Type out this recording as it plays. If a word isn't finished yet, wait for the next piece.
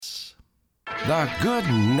The Good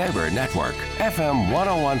Neighbor Network, FM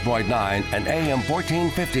 101.9 and AM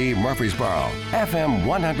 1450 Murfreesboro, FM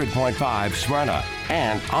 100.5 Smyrna,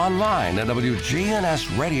 and online at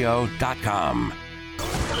WGNSradio.com.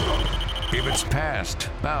 If it's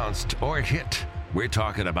passed, bounced, or hit, we're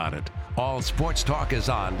talking about it. All Sports Talk is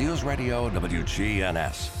on News Radio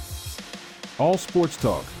WGNS. All Sports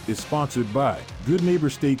Talk is sponsored by Good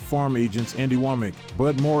Neighbor State Farm agents Andy Womack,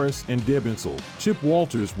 Bud Morris, and Deb Insel, Chip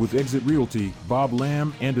Walters with Exit Realty, Bob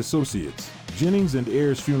Lamb and Associates, Jennings and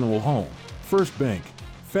Ayers Funeral Home, First Bank,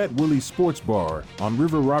 Fat Willie's Sports Bar on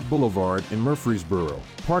River Rock Boulevard in Murfreesboro,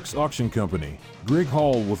 Parks Auction Company, Greg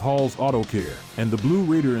Hall with Hall's Auto Care, and the Blue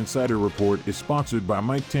Raider Insider Report is sponsored by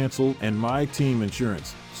Mike Tansel and My Team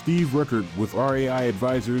Insurance, Steve Ruckert with RAI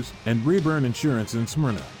Advisors, and Rayburn Insurance in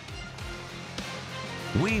Smyrna.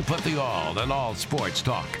 We put the all in all sports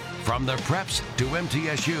talk. From the preps to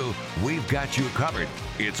MTSU, we've got you covered.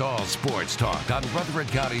 It's All Sports Talk on Rutherford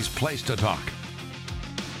County's Place to Talk.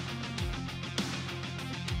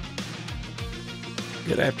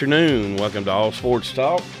 Good afternoon. Welcome to All Sports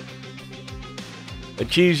Talk. A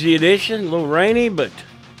Tuesday edition, a little rainy, but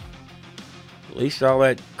at least all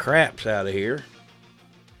that crap's out of here.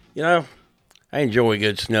 You know, I enjoy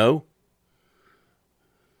good snow.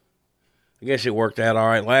 I guess it worked out all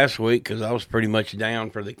right last week because I was pretty much down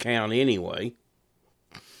for the count anyway.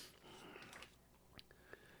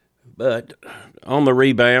 But on the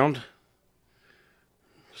rebound,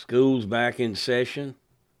 school's back in session.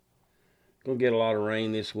 Gonna get a lot of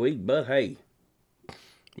rain this week, but hey,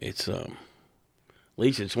 it's at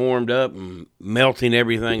least it's warmed up and melting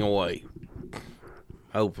everything away.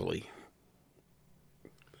 Hopefully.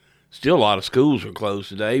 Still a lot of schools are closed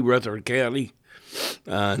today. Rutherford County,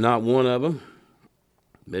 not one of them.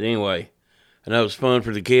 But anyway, I know it's fun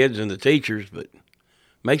for the kids and the teachers, but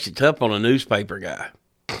makes it tough on a newspaper guy.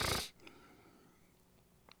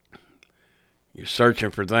 You're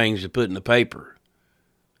searching for things to put in the paper.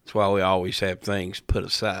 That's why we always have things put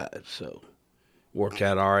aside. So, worked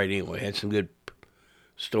out all right anyway. Had some good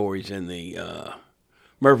stories in the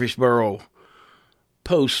Murfreesboro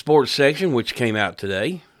Post Sports section, which came out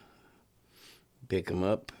today. Pick them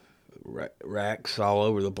up. Racks all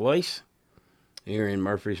over the place here in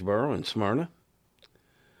Murfreesboro and Smyrna.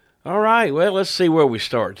 All right, well, let's see where we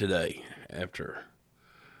start today after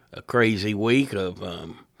a crazy week of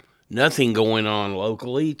nothing going on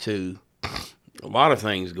locally to a lot of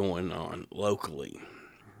things going on locally.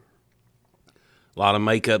 A lot of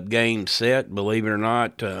makeup games set, believe it or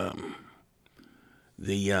not. The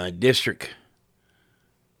district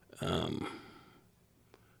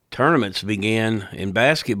tournaments begin in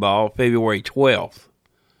basketball February 12th.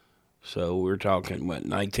 So we're talking,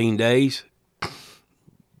 19 days?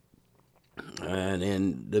 And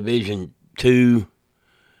in Division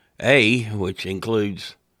 2A, which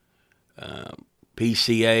includes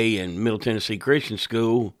PCA and Middle Tennessee Christian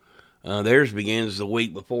School, theirs begins the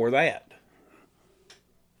week before that.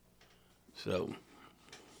 So,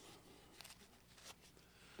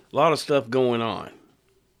 a lot of stuff going on.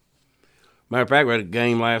 Matter of fact, we had a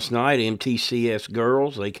game last night, MTCS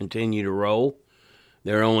girls. They continue to roll.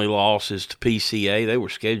 Their only loss is to PCA. They were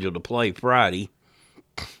scheduled to play Friday.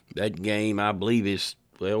 That game, I believe,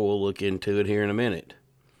 we'll look into it here in a minute.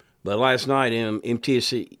 But last night,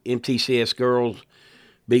 MTCS girls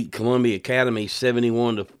beat Columbia Academy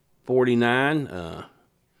 71-49.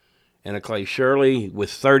 Anna Clay Shirley,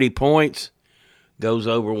 with 30 points, goes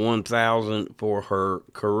over 1,000 for her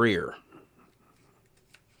career.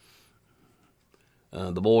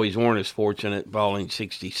 The boys weren't as fortunate, falling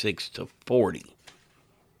 66-40.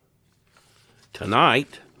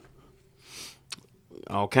 Tonight,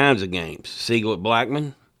 all kinds of games. Siegel at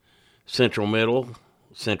Blackman, Central Magnet,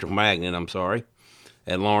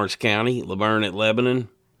 at Lawrence County, Laverne at Lebanon,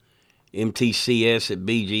 MTCS at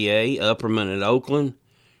BGA, Upperman at Oakland,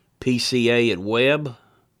 PCA at Webb,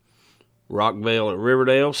 Rockville at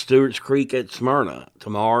Riverdale, Stewart's Creek at Smyrna.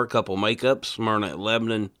 Tomorrow, a couple makeups, Smyrna at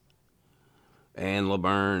Lebanon, and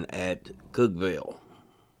Laverne at Cookville.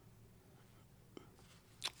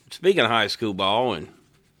 Speaking of high school ball, and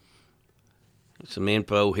some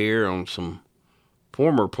info here on some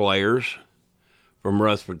former players from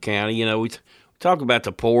Rutherford County. You know, we talk about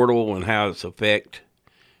the portal and how it's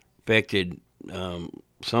affected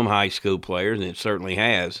some high school players, and it certainly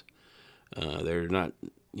has. There's not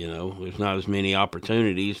as many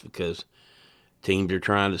opportunities because teams are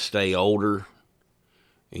trying to stay older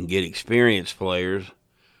and get experienced players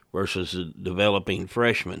versus developing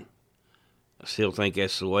freshmen. I still think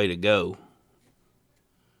that's the way to go.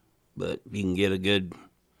 But if you can get a good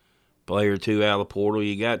player or two out of the portal,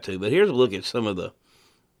 you got to. But here's a look at some of the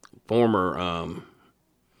former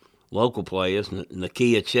local players,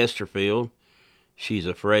 Nakia Chesterfield. She's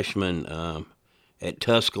a freshman at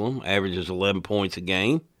Tusculum, averages 11 points a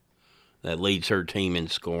game. That leads her team in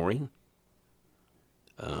scoring.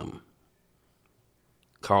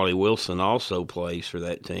 Carly Wilson also plays for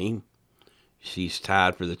that team. She's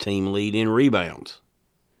tied for the team lead in rebounds.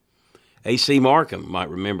 A.C. Markham,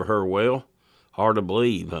 might remember her well. Hard to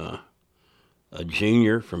believe. A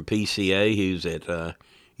junior from PCA who's at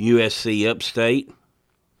USC Upstate. I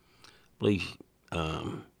believe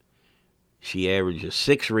she averages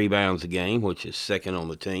 6 rebounds a game, which is second on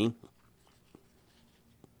the team.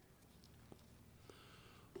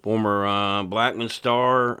 Former Blackman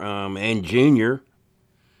star and junior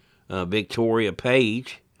Victoria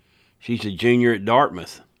Page. She's a junior at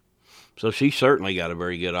Dartmouth. So she certainly got a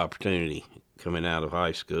very good opportunity coming out of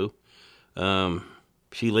high school.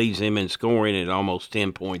 She leads them in scoring at almost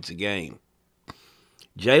 10 points a game.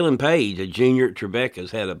 Jalen Page, a junior at Tribeca,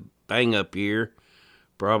 has had a bang-up year.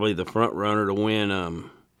 Probably the front runner to win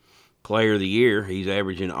Player of the Year. He's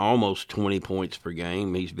averaging almost 20 points per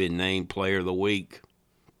game. He's been named Player of the Week,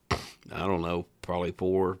 I don't know, probably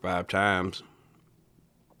 4 or 5 times.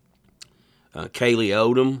 Kaylee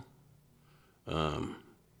Odom.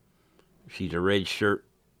 She's a redshirt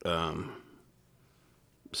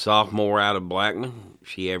sophomore out of Blackman.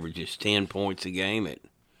 She averages 10 points a game at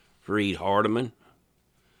Freed Hardeman.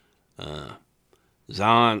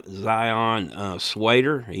 Zion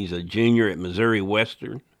Swader, he's a junior at Missouri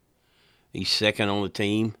Western. He's second on the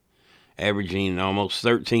team, averaging almost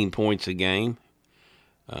 13 points a game.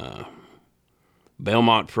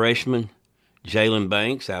 Belmont freshman Jalen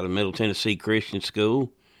Banks out of Middle Tennessee Christian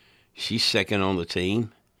School. She's second on the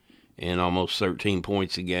team and almost 13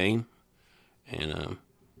 points a game. And,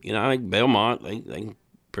 I think Belmont, they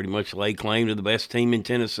pretty much lay claim to the best team in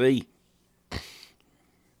Tennessee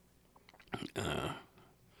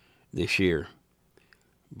this year.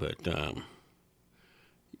 But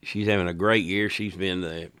she's having a great year. She's been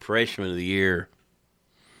the freshman of the year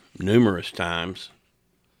numerous times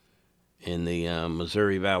in the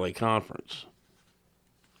Missouri Valley Conference.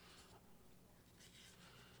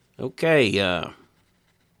 Okay,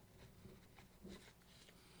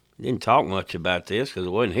 didn't talk much about this because I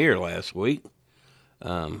wasn't here last week.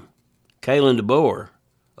 Kalen DeBoer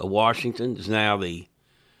of Washington is now the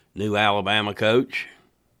new Alabama coach.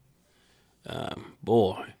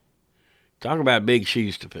 Boy, talk about big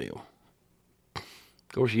shoes to fill. Of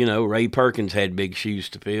course, Ray Perkins had big shoes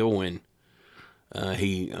to fill when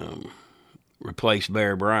he replaced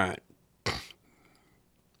Bear Bryant.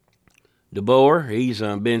 DeBoer, he's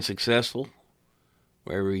been successful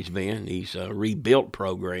wherever he's been. He's rebuilt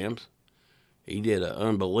programs. He did an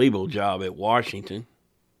unbelievable job at Washington.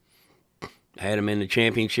 Had him in the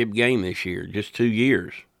championship game this year, just 2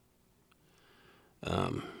 years.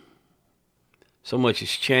 So much has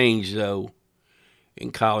changed, though,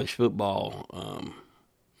 in college football.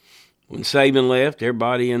 When Saban left,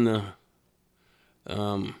 everybody in the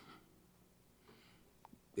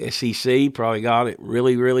SEC probably got it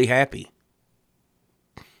really, really happy.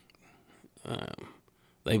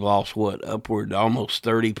 They've lost, upward to almost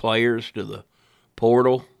 30 players to the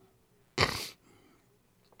portal.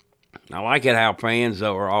 I like it how fans,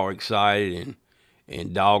 though, are all excited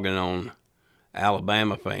and dogging on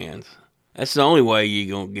Alabama fans. That's the only way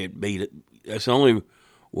you're going to get beat. That's the only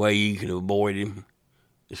way you can avoid him.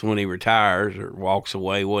 It's when he retires or walks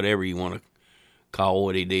away, whatever you want to call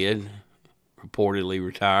what he did. Reportedly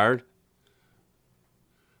retired.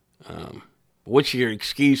 What's your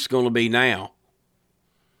excuse going to be now?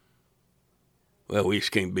 Well, we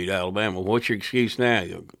just can't beat Alabama. What's your excuse now?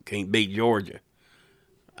 You can't beat Georgia.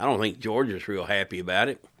 I don't think Georgia's real happy about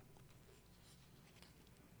it.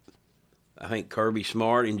 I think Kirby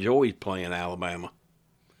Smart enjoys playing Alabama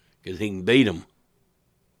because he can beat them.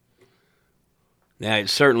 Now, it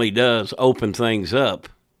certainly does open things up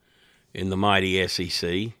in the mighty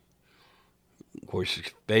SEC. Of course,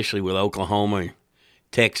 especially with Oklahoma and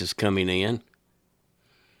Texas coming in.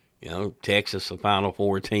 Texas, the Final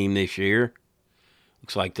Four team this year.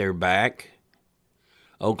 Looks like they're back.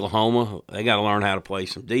 Oklahoma, they got to learn how to play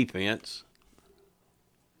some defense.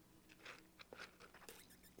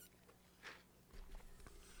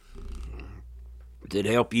 Did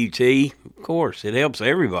it help UT? Of course, it helps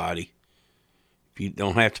everybody. If you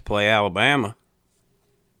don't have to play Alabama.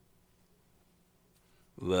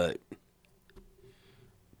 But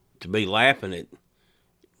to be laughing at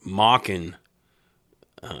mocking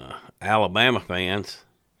Alabama fans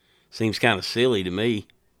seems kind of silly to me.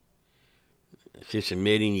 It's just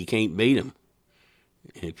admitting you can't beat them.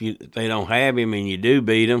 If they don't have him and you do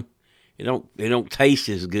beat them, It don't taste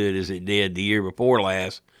as good as it did the year before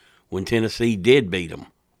last when Tennessee did beat them.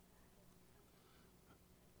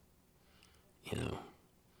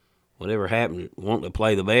 Whatever happened, wanting to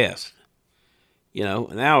play the best.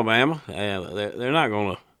 And Alabama, they're not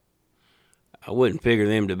going to. I wouldn't figure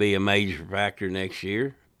them to be a major factor next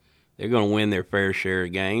year. They're going to win their fair share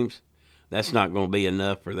of games. That's not going to be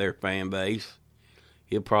enough for their fan base.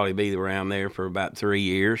 He'll probably be around there for about 3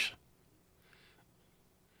 years.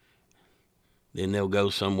 Then they'll go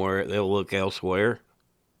somewhere. They'll look elsewhere.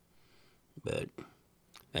 But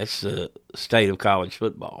that's the state of college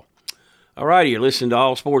football. All righty, you're listening to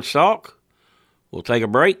All Sports Talk. We'll take a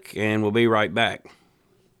break, and we'll be right back.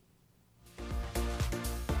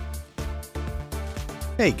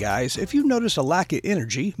 Hey guys, if you notice a lack of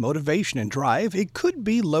energy, motivation, and drive, it could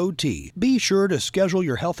be low T. Be sure to schedule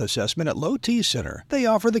your health assessment at Low T Center. They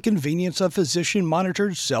offer the convenience of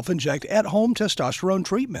physician-monitored, self-inject, at-home testosterone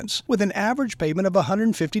treatments with an average payment of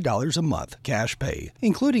 $150 a month, cash pay,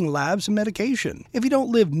 including labs and medication. If you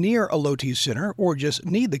don't live near a Low T Center or just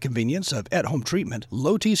need the convenience of at-home treatment,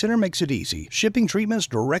 Low T Center makes it easy, shipping treatments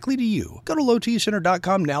directly to you. Go to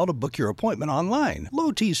lowtcenter.com now to book your appointment online.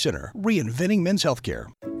 Low T Center, reinventing men's healthcare.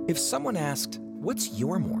 If someone asked, "What's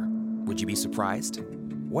your more?" would you be surprised?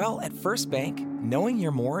 Well, at First Bank, knowing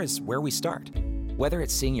your more is where we start. Whether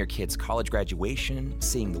it's seeing your kid's college graduation,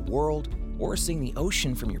 seeing the world, or seeing the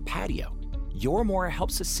ocean from your patio, your more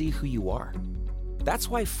helps us see who you are. That's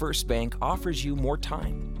why First Bank offers you more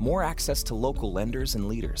time, more access to local lenders and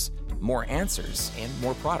leaders, more answers, and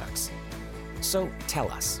more products. So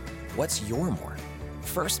tell us, what's your more?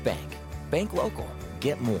 First Bank. Bank local.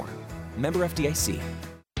 Get more. Member FDIC.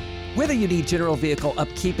 Whether you need general vehicle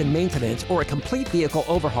upkeep and maintenance or a complete vehicle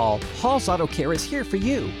overhaul, Hall's Auto Care is here for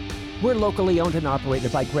you. We're locally owned and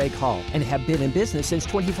operated by Greg Hall and have been in business since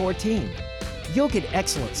 2014. You'll get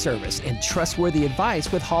excellent service and trustworthy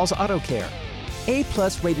advice with Hall's Auto Care. A+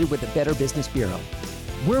 rated with the Better Business Bureau.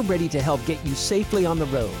 We're ready to help get you safely on the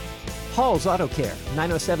road. Hall's Auto Care,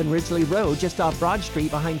 907 Ridgely Road, just off Broad Street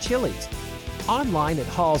behind Chili's. Online at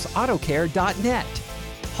hallsautocare.net.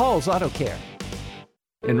 Hall's Auto Care.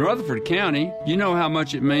 In Rutherford County, you know how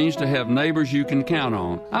much it means to have neighbors you can count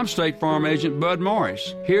on. I'm State Farm Agent Bud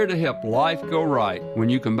Morris, here to help life go right when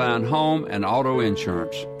you combine home and auto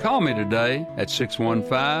insurance. Call me today at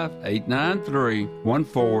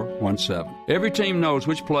 615-893-1417. Every team knows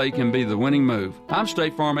which play can be the winning move. I'm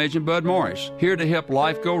State Farm Agent Bud Morris, here to help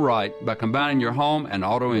life go right by combining your home and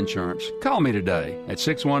auto insurance. Call me today at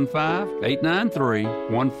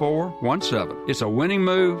 615-893-1417. It's a winning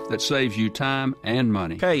move that saves you time and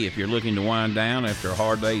money. Okay, if you're looking to wind down after a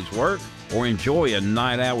hard day's work or enjoy a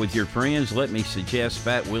night out with your friends, let me suggest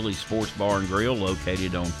Fat Willie's Sports Bar and Grill,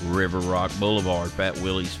 located on River Rock Boulevard. Fat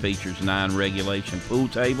Willie's features 9 regulation pool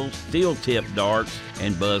tables, steel-tip darts,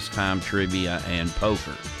 and buzz time trivia and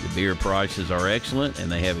poker. The beer prices are excellent,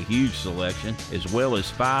 and they have a huge selection, as well as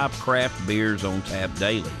 5 craft beers on tap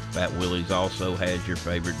daily. Fat Willie's also has your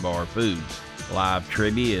favorite bar foods. Live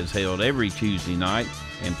trivia is held every Tuesday night,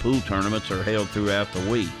 and pool tournaments are held throughout the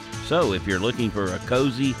week. So if you're looking for a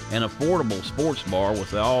cozy and affordable sports bar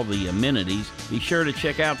with all the amenities, be sure to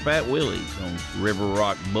check out Fat Willie's on River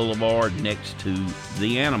Rock Boulevard next to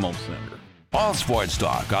the Animal Center. All Sports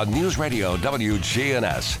Talk on News Radio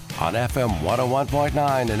WGNS on FM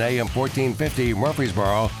 101.9 and AM 1450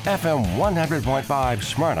 Murfreesboro, FM 100.5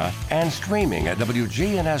 Smyrna, and streaming at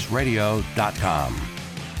WGNSradio.com.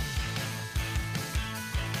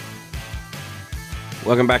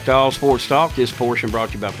 Welcome back to All Sports Talk. This portion brought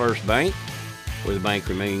to you by First Bank, where the bank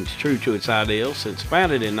remains true to its ideals since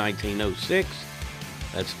founded in 1906.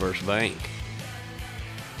 That's First Bank.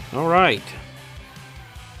 All right.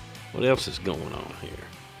 What else is going on here?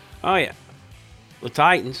 Oh, yeah. The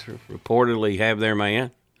Titans reportedly have their man,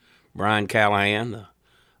 Brian Callahan, the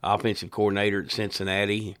offensive coordinator at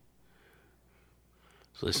Cincinnati. I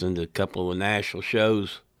was listening to a couple of national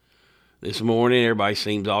shows this morning. Everybody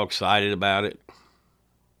seems all excited about it.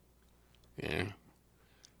 Yeah.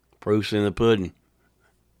 Proof's in the pudding.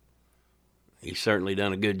 He's certainly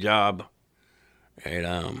done a good job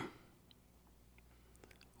at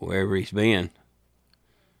wherever he's been.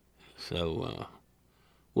 So,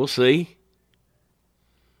 we'll see.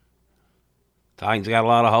 Titans got a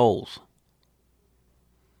lot of holes.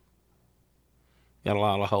 Got a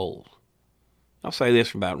lot of holes. I'll say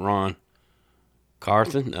this about Ron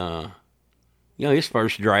Carthon. His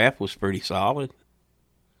first draft was pretty solid.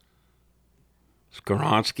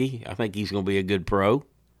 Skoronski, I think he's going to be a good pro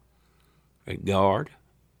at guard.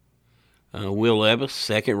 Will Levis,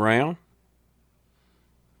 second round.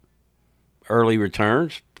 Early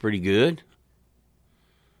returns, pretty good.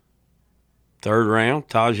 Third round,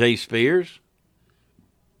 Tajay Spears.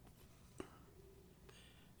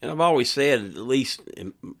 And I've always said, at least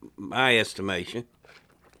in my estimation,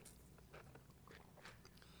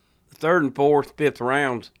 the third and fourth, fifth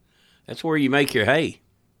rounds, that's where you make your hay.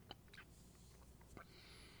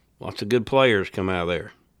 Lots of good players come out of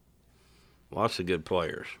there. Lots of good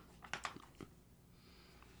players.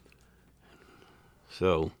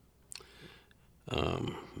 So,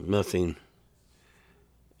 nothing,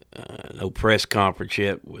 no press conference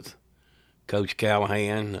yet with Coach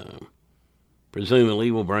Callahan.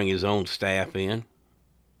 Presumably will bring his own staff in.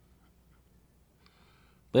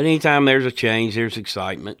 But anytime there's a change, there's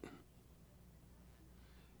excitement.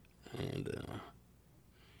 And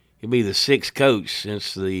he'll be the sixth coach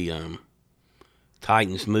since the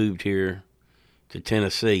Titans moved here to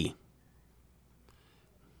Tennessee.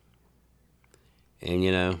 And,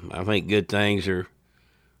 you know, I think good things are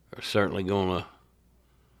certainly going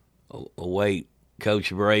to await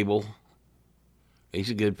Coach Vrabel. He's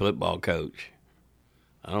a good football coach.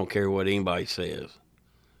 I don't care what anybody says,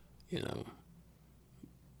 you know.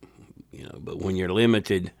 But when you're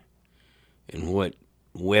limited in what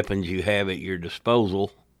weapons you have at your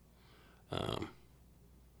disposal,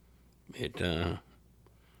 it can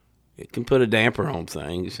put a damper on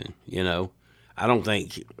things. And, you know, I don't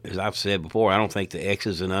think, as I've said before, I don't think the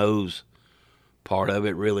X's and O's part of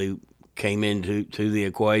it really came into the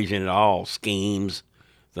equation at all. Schemes,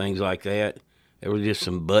 things like that. There were just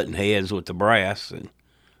some button heads with the brass, and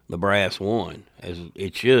the brass won, as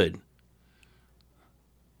it should.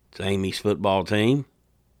 It's Amy's football team.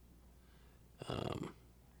 And,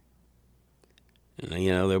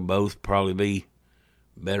 you know, they'll both probably be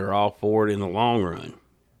better off for it in the long run.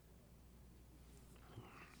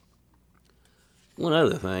 One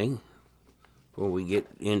other thing, before we get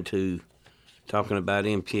into talking about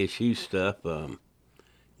MTSU stuff,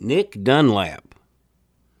 Nick Dunlap,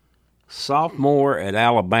 sophomore at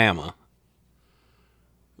Alabama,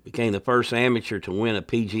 became the first amateur to win a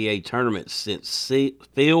PGA tournament since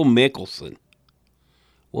Phil Mickelson.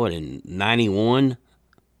 What, in 91?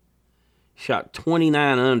 Shot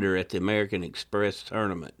 29 under at the American Express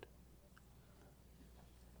tournament.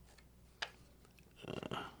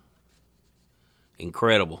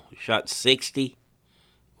 Incredible. Shot 60.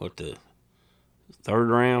 The third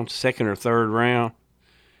round, second or third round.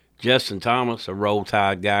 Justin Thomas, a Roll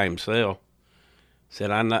Tide guy himself, said,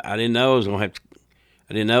 I didn't know I was going to have to.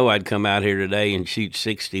 I didn't know I'd come out here today and shoot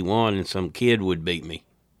 61 and some kid would beat me.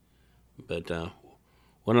 But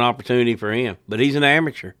what an opportunity for him. But he's an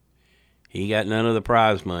amateur. He got none of the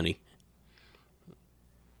prize money.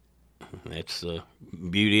 That's the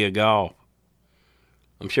beauty of golf.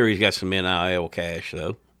 I'm sure he's got some NIL cash,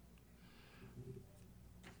 though.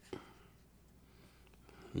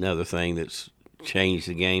 Another thing that's changed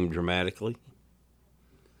the game dramatically.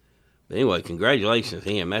 But anyway, congratulations to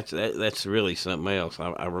him. That's really something else.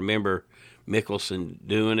 I remember Mickelson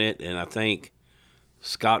doing it, and I think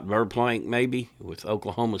Scott Verplank maybe with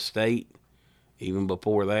Oklahoma State, even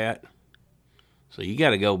before that. So you got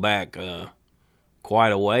to go back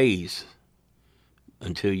quite a ways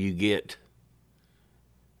until you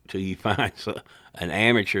find an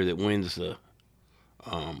amateur that wins a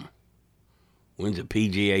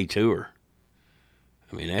PGA Tour.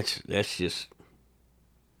 I mean, that's just,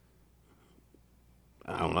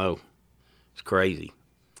 I don't know. It's crazy.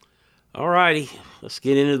 All righty, let's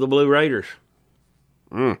get into the Blue Raiders.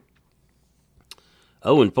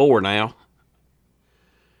 0-4 now.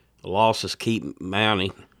 The losses keep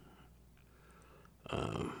mounting.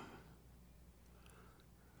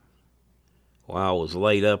 While I was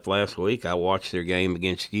laid up last week, I watched their game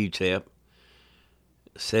against UTEP.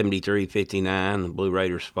 73-59, the Blue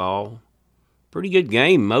Raiders fall. Pretty good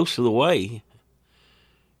game most of the way.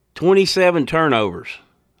 27 turnovers.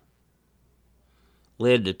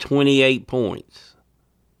 Led to 28 points.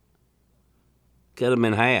 Could have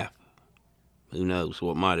been half. Who knows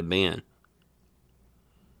what might have been.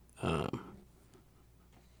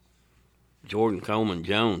 Jordan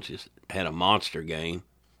Coleman-Jones just had a monster game.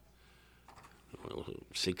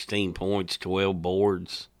 16 points, 12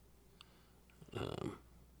 boards.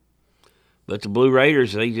 But the Blue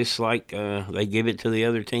Raiders, they just they give it to the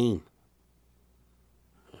other team.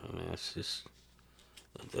 I mean,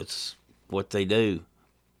 that's what they do.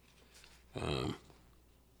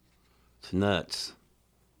 It's nuts.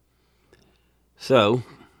 So,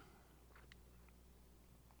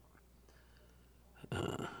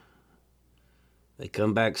 they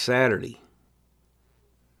come back Saturday.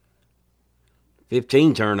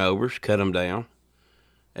 15 turnovers, cut them down.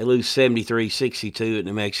 They lose 73-62 at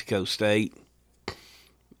New Mexico State.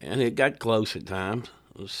 And it got close at times.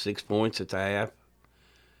 It was 6 points at the half.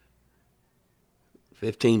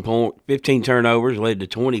 15 turnovers led to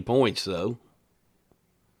 20 points, though.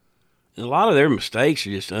 And a lot of their mistakes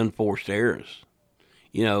are just unforced errors.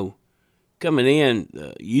 You know, coming in,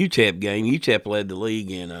 the UTEP game, UTEP led the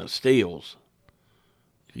league in steals.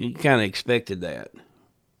 You kind of expected that.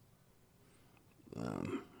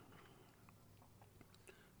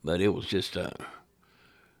 But it was just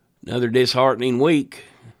another disheartening week.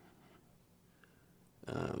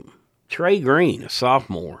 Trey Green, a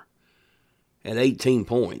sophomore, had 18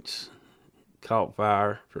 points. Caught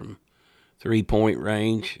fire from 3-point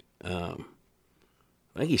range. I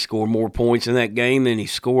think he scored more points in that game than he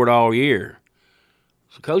scored all year.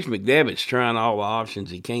 So Coach McDevitt's trying all the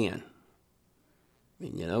options he can.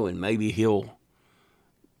 And, you know, and maybe he'll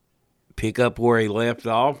pick up where he left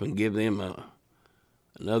off and give them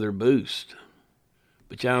another boost.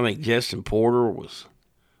 But I think Justin Porter was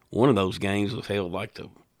one of those games was held like to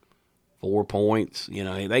 4 points. You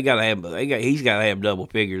know, he's got to have double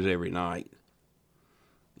figures every night.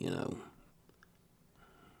 You know,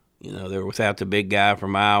 they're without the big guy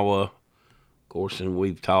from Iowa. Of course, and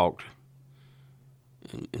we've talked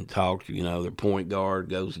and talked, you know, their point guard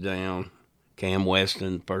goes down. Cam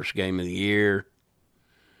Weston, first game of the year.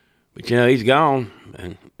 But, you know, he's gone,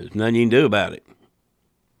 and there's nothing you can do about it.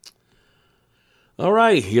 All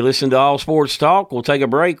right, you listen to All Sports Talk. We'll take a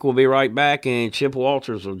break. We'll be right back, and Chip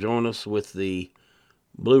Walters will join us with the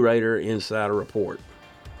Blue Raider Insider Report.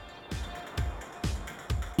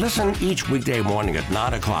 Listen each weekday morning at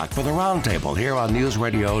 9 o'clock for the Roundtable here on News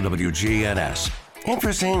Radio WGNS.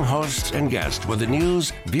 Interesting hosts and guests with the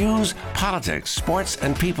news, views, politics, sports,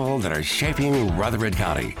 and people that are shaping Rutherford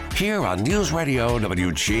County. Here on News Radio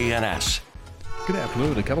WGNS. Good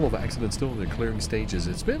afternoon. A couple of accidents still in the clearing stages.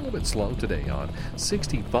 It's been a little bit slow today on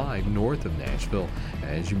 65 north of Nashville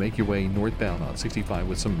as you make your way northbound on 65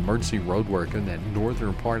 with some emergency road work in that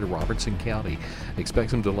northern part of Robertson County. Expect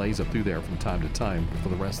some delays up through there from time to time for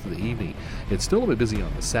the rest of the evening. It's still a bit busy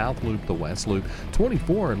on the south loop, the west loop.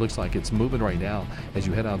 24, it looks like it's moving right now as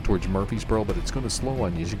you head out towards Murfreesboro, but it's going to slow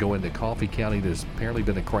on you as you go into Coffee County. There's apparently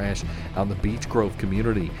been a crash out in the Beech Grove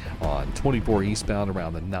community on 24 eastbound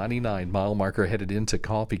around the 99-mile marker headed into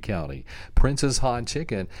Coffee County. Prince's Hot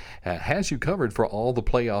Chicken has you covered for all the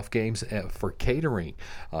playoff games for catering.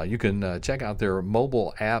 You can check out their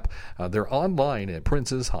mobile app. They're online at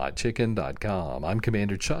princeshotchicken.com. I'm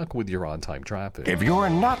Commander Chuck with your on-time traffic. If you're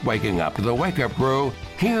not waking up to the Wake Up Crew,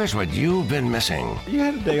 here's what you've been missing. You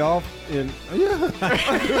had a day off in... Yeah,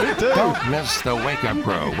 I do it too. Don't miss the Wake Up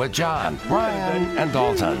Crew with John, Brian, and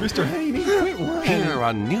Dalton. Mr. Haney, quit running. Here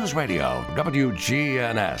on News Radio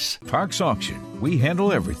WGNS. Parks Auction. We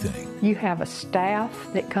handle everything. You have a staff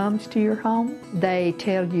that comes to your home. They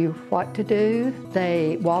tell you what to do.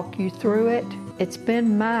 They walk you through it. It's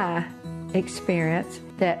been my experience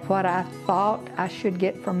that what I thought I should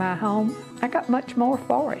get for my home, I got much more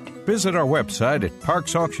for it. Visit our website at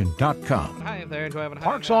parksauction.com. Hi there,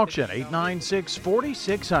 Parks Auction,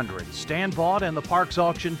 896-4600. Stan Vaught and the Parks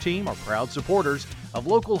Auction team are proud supporters of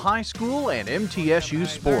local high school and MTSU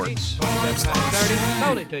sports.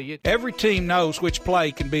 Every team knows which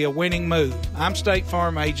play can be a winning move. I'm State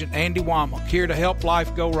Farm Agent Andy Womack, here to help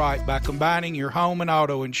life go right by combining your home and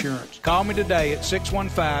auto insurance. Call me today at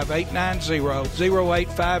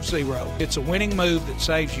 615-890-0850. It's a winning move that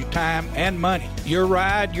saves you time and money. Your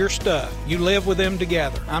ride, your stuff. You live with them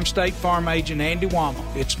together. I'm State Farm Agent Andy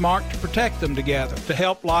Womack. It's smart to protect them together to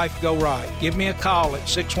help life go right. Give me a call at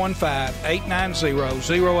 615-890-0850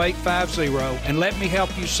 and let me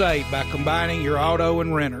help you save by combining your auto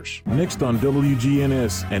and renters. Next on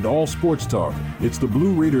WGNS and All Sports Talk, it's the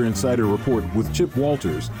Blue Raider Insider Report with Chip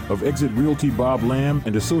Walters of Exit Realty Bob Lamb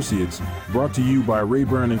and Associates, brought to you by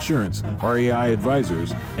Rayburn Insurance, RAI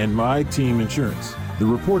Advisors, and My Team Insurance. The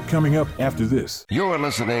report coming up after this. You're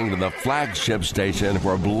listening to the flagship station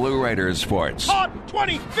for Blue Raiders sports. On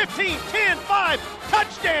 2015 10-5,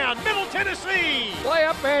 touchdown, Middle Tennessee. Play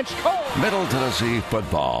up, bench, Cole. Middle Tennessee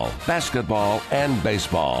football, basketball, and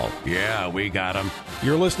baseball. Yeah, we got them.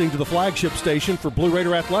 You're listening to the flagship station for Blue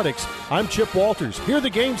Raider Athletics. I'm Chip Walters. Hear the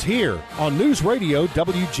games here on News Radio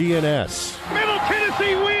WGNS. Middle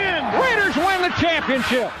Tennessee wins. Raiders win the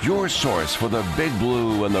championship. Your source for the Big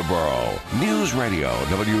Blue and the Borough. News Radio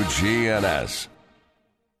WGNS.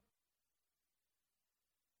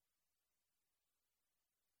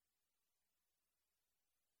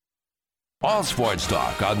 All Sports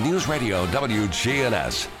Talk on News Radio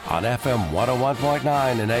WGNS on FM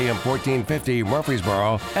 101.9 and AM 1450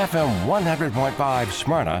 Murfreesboro, FM 100.5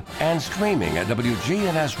 Smyrna, and streaming at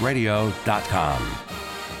WGNSradio.com.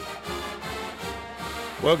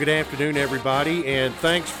 Well, good afternoon, everybody, and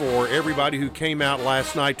thanks for everybody who came out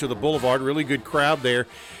last night to the Boulevard. Really good crowd there,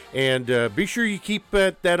 and be sure you keep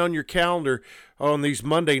that on your calendar on these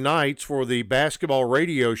Monday nights for the basketball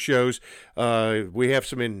radio shows. We have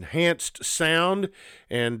some enhanced sound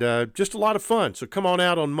and just a lot of fun. So come on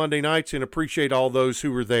out on Monday nights and appreciate all those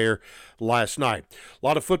who were there last night. A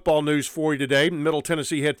lot of football news for you today. Middle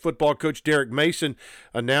Tennessee head football coach Derek Mason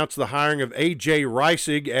announced the hiring of A.J.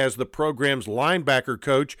 Reisig as the program's linebacker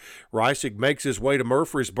coach. Reisig makes his way to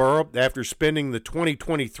Murfreesboro after spending the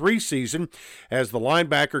 2023 season as the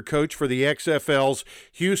linebacker coach for the XFL's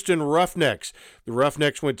Houston Roughnecks. The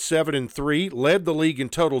Roughnecks went 7-3, led the league in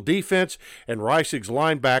total defense, and Reisig's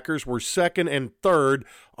linebackers were second and third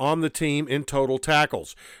on the team in total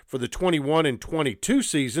tackles. For the 21 and 22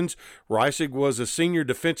 seasons, Reisig was a senior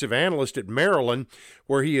defensive analyst at Maryland,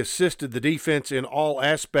 where he assisted the defense in all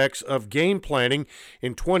aspects of game planning.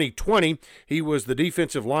 In 2020, he was the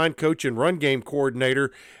defensive line coach and run game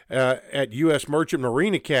coordinator at U.S. Merchant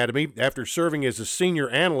Marine Academy after serving as a senior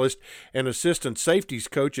analyst and assistant safeties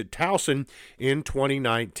coach at Towson in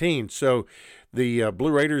 2019. So the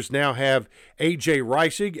Blue Raiders now have A.J.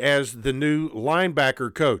 Reisig as the new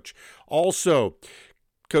linebacker coach. Also,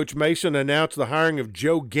 Coach Mason announced the hiring of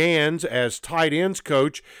Joe Gans as tight ends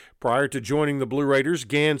coach. Prior to joining the Blue Raiders,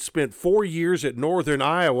 Gans spent 4 years at Northern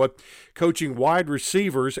Iowa coaching wide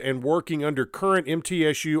receivers and working under current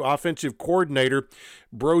MTSU offensive coordinator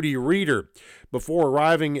Brody Reeder. Before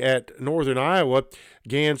arriving at Northern Iowa,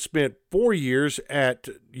 Gans spent 4 years at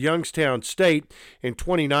Youngstown State. In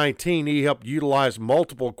 2019, he helped utilize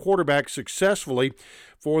multiple quarterbacks successfully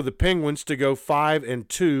for the Penguins to go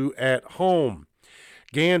 5-2 at home.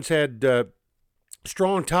 Gans had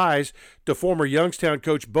strong ties to former Youngstown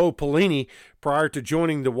coach Bo Pelini. Prior to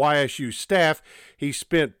joining the YSU staff, he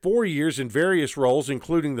spent 4 years in various roles,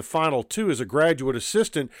 including the final 2 as a graduate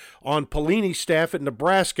assistant on Pelini's staff at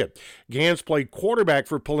Nebraska. Gans played quarterback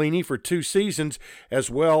for Pelini for 2 seasons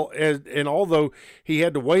as well, and although he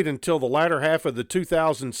had to wait until the latter half of the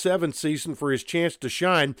 2007 season for his chance to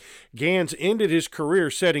shine, Gans ended his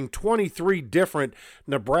career setting 23 different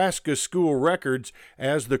Nebraska school records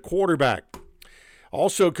as the quarterback.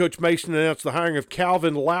 Also, Coach Mason announced the hiring of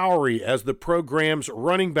Calvin Lowry as the program's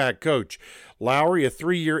running back coach. Lowry, a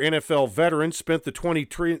 3-year NFL veteran, spent the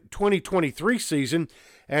 2023 season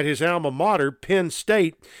at his alma mater, Penn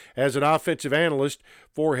State, as an offensive analyst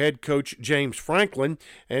for head coach James Franklin.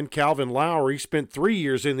 And Calvin Lowry spent 3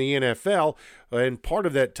 years in the NFL, and part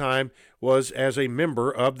of that time was as a member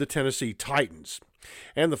of the Tennessee Titans.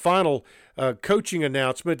 And the final coaching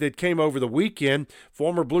announcement that came over the weekend,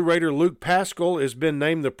 former Blue Raider Luke Pascal has been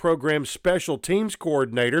named the program's special teams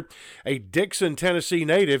coordinator. A Dixon, Tennessee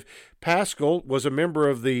native, Pascal was a member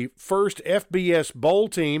of the first FBS Bowl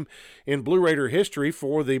team in Blue Raider history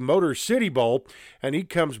for the Motor City Bowl, and he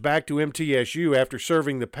comes back to MTSU after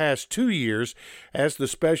serving the past 2 years as the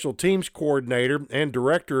special teams coordinator and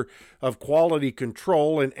director of quality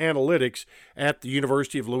control and analytics at the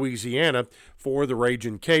University of Louisiana for the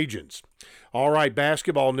Ragin' Cajuns. All right,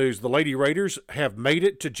 basketball news. The Lady Raiders have made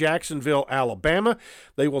it to Jacksonville, Alabama.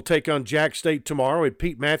 They will take on Jack State tomorrow at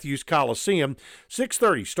Pete Matthews Coliseum.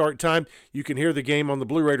 6:30 start time. You can hear the game on the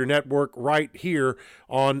Blue Raider Network right here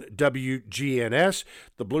on WGNS.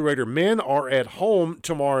 The Blue Raider men are at home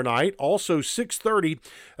tomorrow night. Also 6:30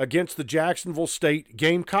 against the Jacksonville State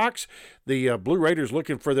Gamecocks. The Blue Raiders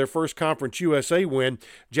looking for their first Conference USA win.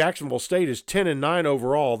 Jacksonville State is 10-9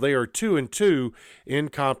 overall. They are 2-2 in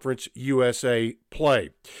Conference USA play.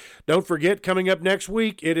 Don't forget, coming up next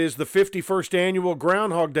week, it is the 51st annual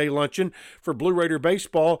Groundhog Day Luncheon for Blue Raider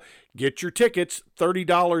Baseball. Get your tickets,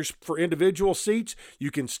 $30 for individual seats.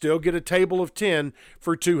 You can still get a table of 10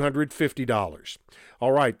 for $250.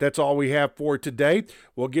 All right, that's all we have for today.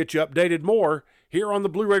 We'll get you updated more here on the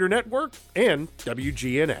Blue Raider Network and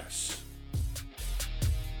WGNS.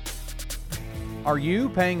 Are you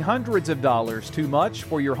paying hundreds of dollars too much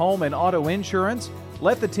for your home and auto insurance?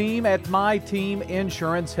 Let the team at My Team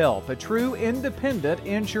Insurance help, a true independent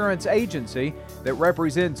insurance agency that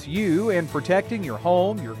represents you in protecting your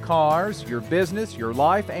home, your cars, your business, your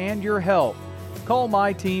life, and your health. Call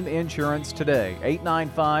My Team Insurance today,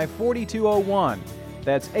 895-4201.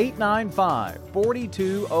 That's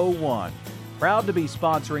 895-4201. Proud to be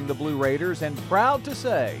sponsoring the Blue Raiders and proud to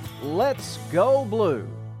say, let's go Blue.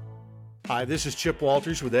 Hi, this is Chip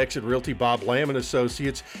Walters with Exit Realty Bob Lamb &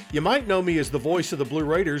 Associates. You might know me as the voice of the Blue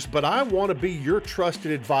Raiders, but I want to be your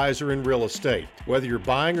trusted advisor in real estate. Whether you're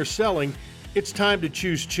buying or selling, it's time to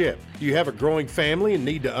choose Chip. Do you have a growing family and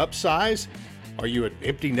need to upsize? Are you an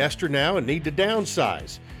empty nester now and need to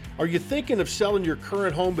downsize? Are you thinking of selling your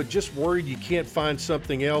current home but just worried you can't find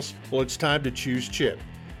something else? Well, it's time to choose Chip.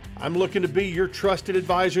 I'm looking to be your trusted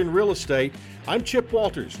advisor in real estate. I'm Chip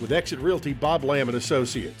Walters with Exit Realty Bob Lamb and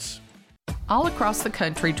Associates. All across the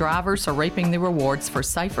country, drivers are reaping the rewards for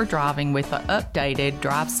safer driving with the updated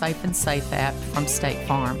Drive Safe and Safe app from State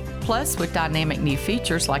Farm. Plus, with dynamic new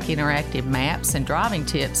features like interactive maps and driving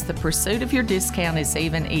tips, the pursuit of your discount is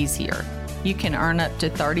even easier. You can earn up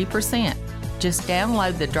to 30%. Just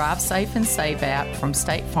download the Drive Safe and Save app from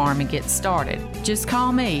State Farm and get started. Just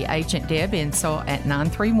call me, Agent Deb Insel, at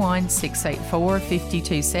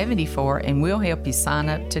 931-684-5274, and we'll help you sign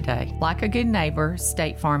up today. Like a good neighbor,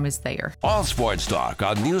 State Farm is there. All Sports Talk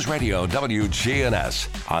on News Radio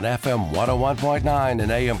WGNS on FM 101.9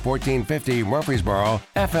 and AM 1450 Murfreesboro,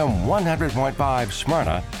 FM 100.5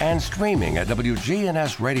 Smyrna, and streaming at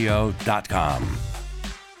WGNSradio.com.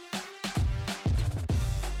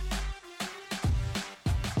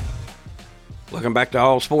 Welcome back to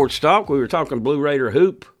All Sports Talk. We were talking Blue Raider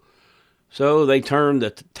hoop. So they turned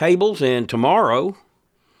the tables, and tomorrow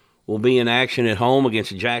we'll be in action at home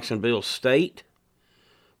against Jacksonville State.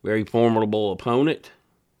 Very formidable opponent.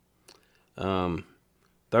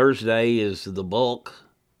 Thursday is the bulk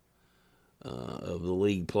of the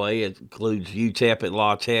league play. It includes UTEP at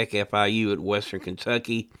La Tech, FIU at Western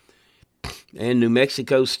Kentucky, and New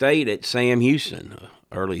Mexico State at Sam Houston.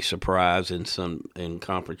 Early surprise in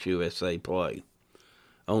Conference USA play.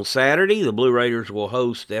 On Saturday, the Blue Raiders will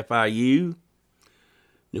host FIU,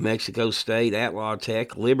 New Mexico State at La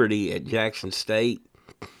Tech, Liberty at Jackson State,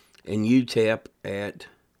 and UTEP at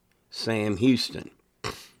Sam Houston.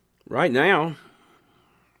 Right now,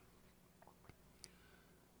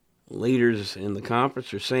 leaders in the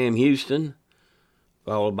conference are Sam Houston,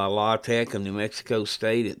 followed by La Tech and New Mexico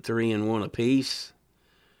State at 3-1 apiece.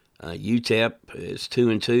 UTEP is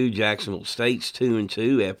 2-2. Jacksonville State's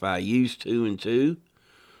 2-2. FIU's 2-2.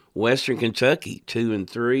 Western Kentucky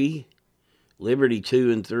 2-3. Liberty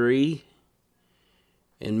 2-3.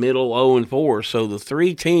 And Middle 0-4. So the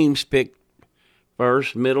three teams picked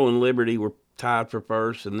first. Middle and Liberty were tied for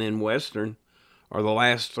first, and then Western are the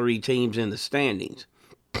last three teams in the standings.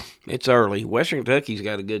 It's early. Western Kentucky's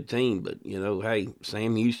got a good team, but hey,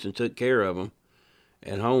 Sam Houston took care of them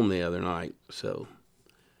at home the other night, so.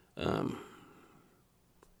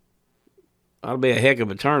 Ought to be a heck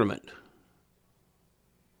of a tournament.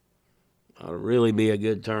 Ought to really be a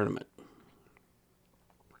good tournament.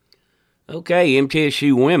 Okay,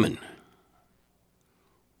 MTSU women.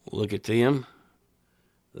 Look at them.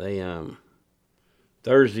 They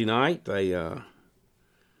Thursday night they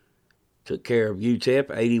took care of UTEP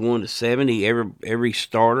 81-70. Every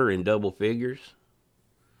starter in double figures.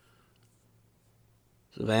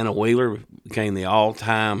 Savannah Wheeler became the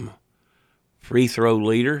all-time free throw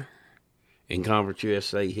leader in Conference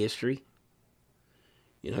USA history.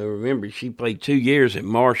 Remember, she played 2 years at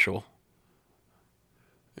Marshall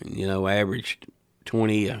and, averaged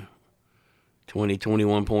 21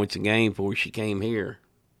 points a game before she came here.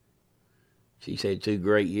 She's had 2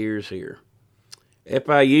 great years here.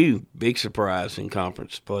 FIU, big surprise in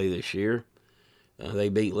conference play this year. They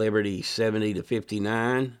beat Liberty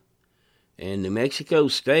 70-59. And New Mexico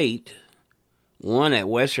State won at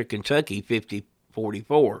Western Kentucky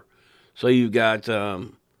 50-44. So you've got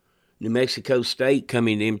New Mexico State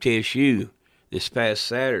coming to MTSU this past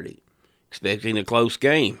Saturday, expecting a close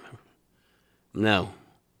game. No.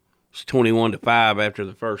 It's 21-5 after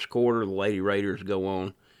the first quarter. The Lady Raiders go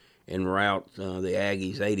on and rout the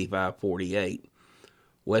Aggies 85-48.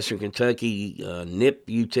 Western Kentucky nipped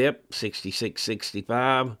UTEP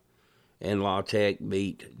 66-65. And La Tech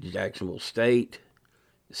beat Jacksonville State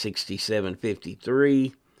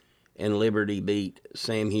 67-53. And Liberty beat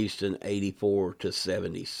Sam Houston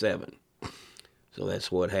 84-77. So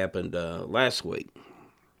that's what happened last week.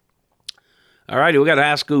 All righty, we got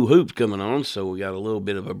high school hoops coming on, so we got a little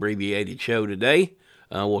bit of abbreviated show today.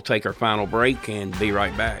 We'll take our final break and be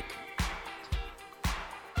right back.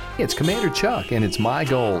 It's Commander Chuck, and it's my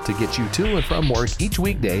goal to get you to and from work each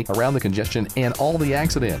weekday around the congestion and all the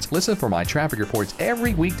accidents. Listen for my traffic reports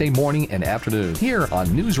every weekday morning and afternoon here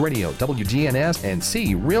on News Radio WGNS, and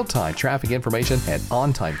see real-time traffic information at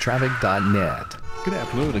ontimetraffic.net. Good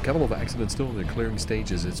afternoon. A couple of accidents still in the clearing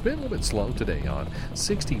stages. It's been a little bit slow today on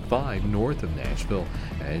 65 north of Nashville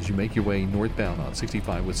as you make your way northbound on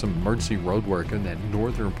 65 with some emergency road work in that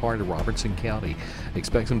northern part of Robertson County.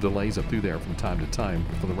 Expect some delays up through there from time to time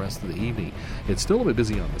for the rest of the evening. It's still a bit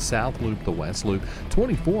busy on the south loop, the west loop.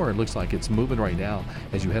 24, it looks like it's moving right now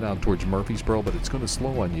as you head out towards Murfreesboro, but it's going to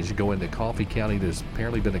slow on you as you go into Coffee County. There's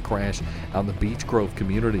apparently been a crash on the Beech Grove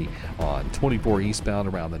community on 24 eastbound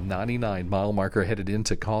around the 99-mile marker soccer headed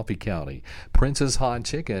into Coffee County. Prince's Hot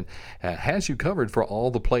Chicken has you covered for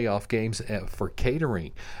all the playoff games for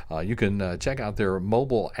catering. You can check out their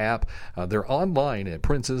mobile app. They're online at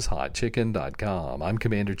princeshotchicken.com. I'm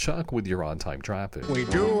Commander Chuck with your on-time traffic. We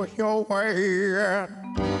do it your way at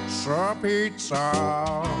Sir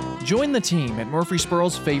Pizza. Join the team at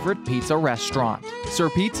Murfreesboro's favorite pizza restaurant. Sir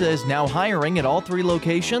Pizza is now hiring at all 3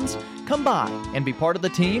 locations. Come by and be part of the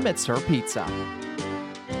team at Sir Pizza.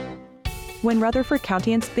 When Rutherford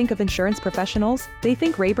Countyans think of insurance professionals, they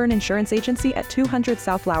think Rayburn Insurance Agency at 200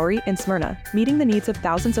 South Lowry in Smyrna, meeting the needs of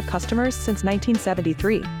thousands of customers since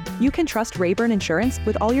 1973. You can trust Rayburn Insurance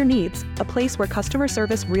with all your needs, a place where customer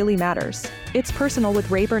service really matters. It's personal with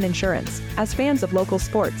Rayburn Insurance, as fans of local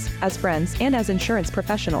sports, as friends, and as insurance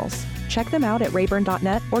professionals. Check them out at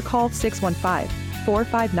rayburn.net or call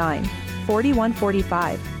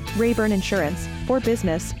 615-459-4145. Rayburn Insurance, for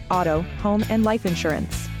business, auto, home, and life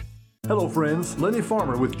insurance. Hello friends, Lenny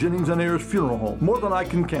Farmer with Jennings & Ayers Funeral Home. More than I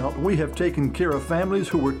can count, we have taken care of families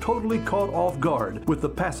who were totally caught off guard with the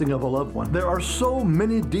passing of a loved one. There are so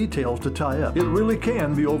many details to tie up. It really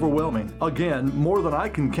can be overwhelming. Again, more than I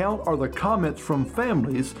can count are the comments from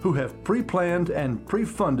families who have pre-planned and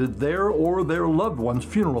pre-funded their or their loved one's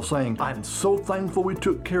funeral saying, "I'm so thankful we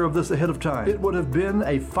took care of this ahead of time. It would have been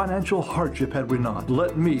a financial hardship had we not.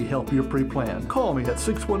 Let me help you pre-plan." Call me at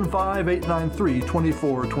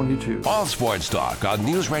 615-893-2422. All sports talk on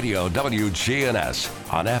News Radio WGNS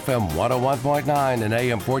on FM 101.9 and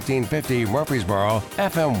AM 1450 Murfreesboro,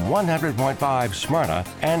 FM 100.5 Smyrna,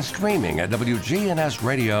 and streaming at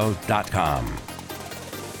WGNSradio.com.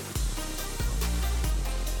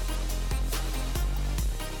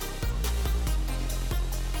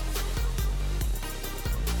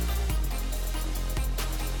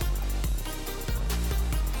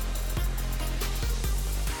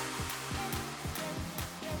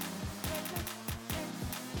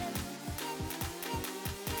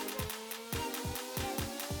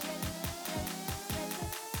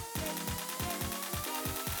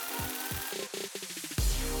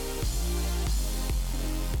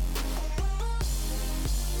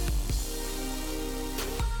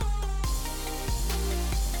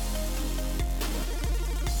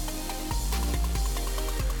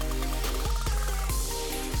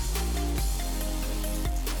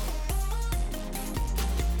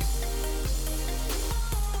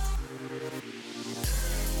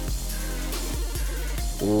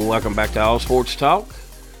 Welcome back to All Sports Talk.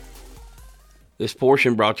 This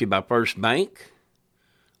portion brought to you by First Bank.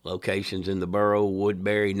 Locations in the borough,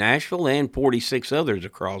 Woodbury, Nashville, and 46 others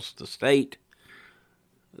across the state.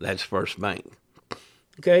 That's First Bank.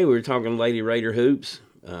 Okay, we were talking Lady Raider hoops.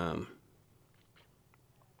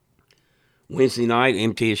 Wednesday night,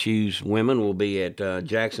 MTSU's women will be at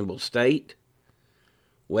Jacksonville State.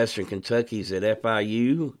 Western Kentucky's at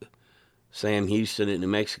FIU. Sam Houston at New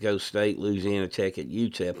Mexico State, Louisiana Tech at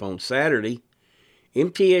UTEP. On Saturday,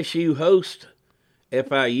 MTSU hosts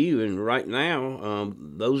FIU, and right now,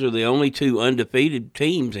 those are the only 2 undefeated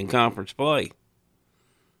teams in conference play.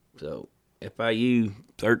 So, FIU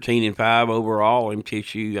 13-5 overall,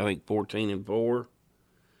 MTSU I think 14-4.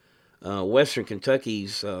 Western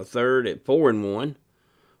Kentucky's third at 4-1.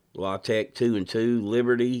 La Tech 2-2,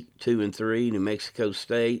 Liberty 2-3, New Mexico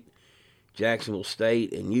State, Jacksonville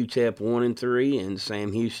State, and UTEP 1-3, and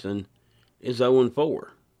Sam Houston is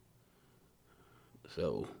 0-4.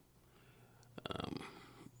 So,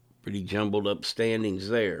 pretty jumbled up standings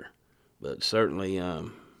there, but certainly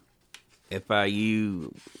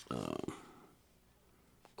FIU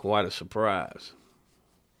quite a surprise.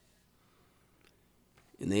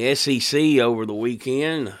 In the SEC over the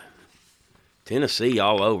weekend, Tennessee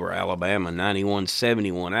all over Alabama,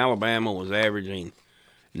 91-71. Alabama was averaging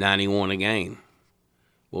 91 a game.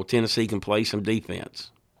 Well, Tennessee can play some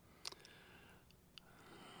defense.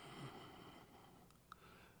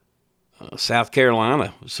 South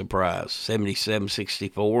Carolina was surprised,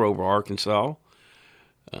 77-64 over Arkansas.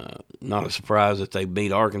 Not a surprise that they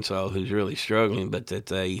beat Arkansas, who's really struggling, but that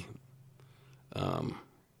they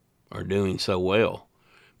are doing so well.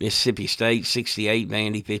 Mississippi State, 68,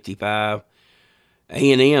 Vandy, 55.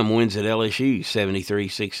 A&M wins at LSU,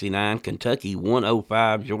 73-69. Kentucky,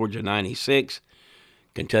 105, Georgia, 96.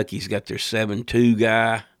 Kentucky's got their 7-2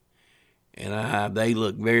 guy, and they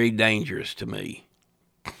look very dangerous to me.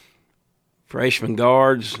 Freshman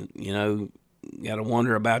guards, got to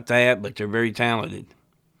wonder about that, but they're very talented.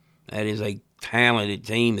 That is a talented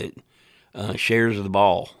team that shares the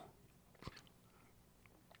ball.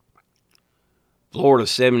 Florida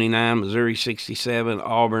 79, Missouri 67,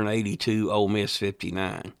 Auburn 82, Ole Miss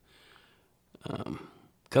 59.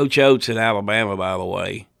 Coach Oates at Alabama, by the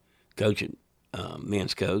way, coaching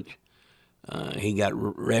men's coach. He got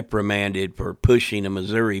reprimanded for pushing a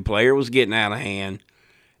Missouri player. It was getting out of hand,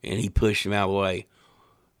 and he pushed him out of the way.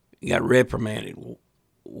 He got reprimanded.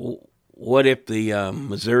 What if the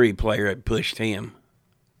Missouri player had pushed him?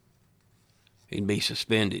 He'd be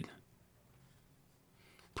suspended.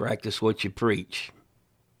 Practice what you preach.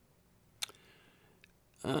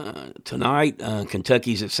 Tonight,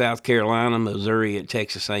 Kentucky's at South Carolina, Missouri at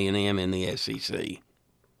Texas A&M in the SEC.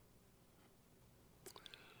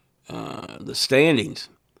 The standings,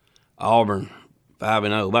 Auburn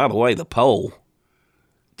 5-0. By the way, the poll,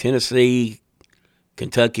 Tennessee,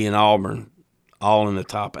 Kentucky, and Auburn all in the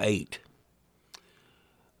top 8.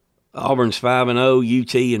 Auburn's 5-0,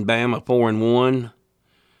 UT and Bama 4-1.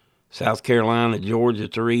 South Carolina, Georgia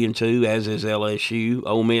 3-2, as is LSU.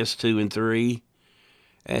 Ole Miss 2-3,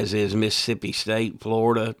 as is Mississippi State,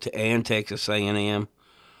 Florida, and Texas A&M.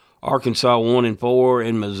 Arkansas 1-4,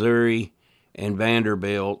 and Missouri and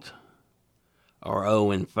Vanderbilt are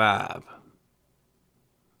 0-5.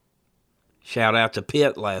 Shout out to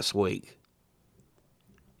Pitt last week.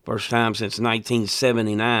 First time since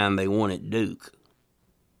 1979 they won at Duke.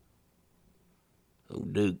 So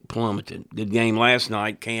Duke plummeted. Good game last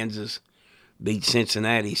night. Kansas beat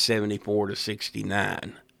Cincinnati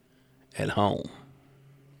 74-69 at home.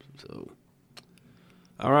 So,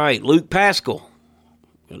 all right, Luke Pascal.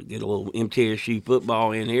 Going to get a little MTSU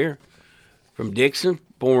football in here. From Dixon,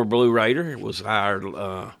 former Blue Raider, was hired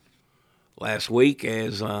last week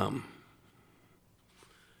as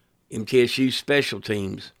MTSU special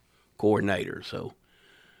teams coordinator. So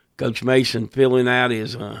Coach Mason filling out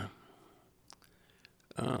his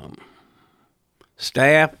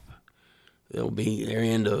staff. They'll be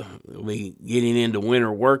getting into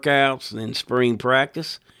winter workouts and then spring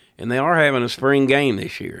practice, and they are having a spring game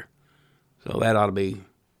this year. So that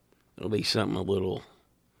it'll be something a little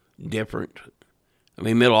different. I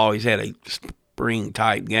mean, Middle always had a spring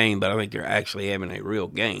type game, but I think they're actually having a real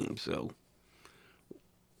game. So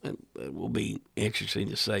it will be interesting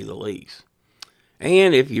to say the least.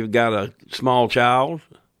 And if you've got a small child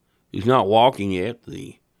who's not walking yet,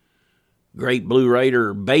 the Great Blue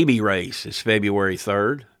Raider Baby Race is February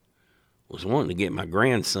 3rd. Was wanting to get my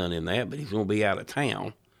grandson in that, but he's going to be out of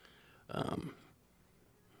town.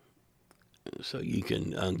 So you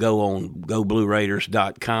can go on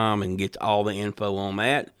GoBlueRaiders.com and get all the info on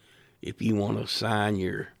that. If you want to sign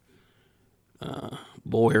your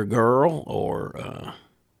boy or girl or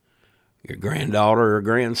your granddaughter or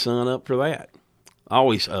grandson up for that.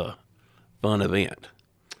 Always a fun event.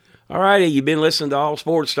 All righty, you've been listening to All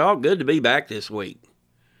Sports Talk. Good to be back this week.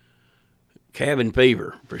 Cabin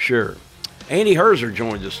fever, for sure. Andy Herzer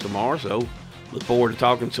joins us tomorrow, so look forward to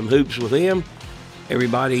talking some hoops with him.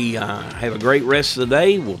 Everybody have a great rest of the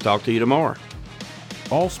day. We'll talk to you tomorrow.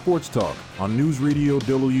 All Sports Talk on News Radio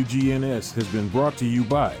WGNS has been brought to you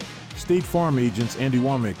by State Farm agents Andy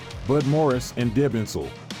Womack, Bud Morris, and Deb Insel.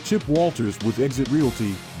 Chip Walters with Exit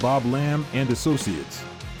Realty, Bob Lamb and Associates.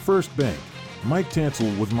 First Bank, Mike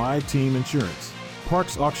Tansel with My Team Insurance.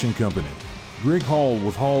 Parks Auction Company, Greg Hall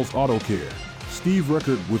with Hall's Auto Care. Steve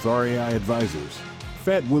Ruckert with RAI Advisors.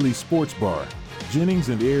 Fat Willie Sports Bar, Jennings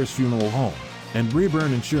and Ayers Funeral Home, and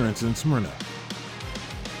Rayburn Insurance in Smyrna.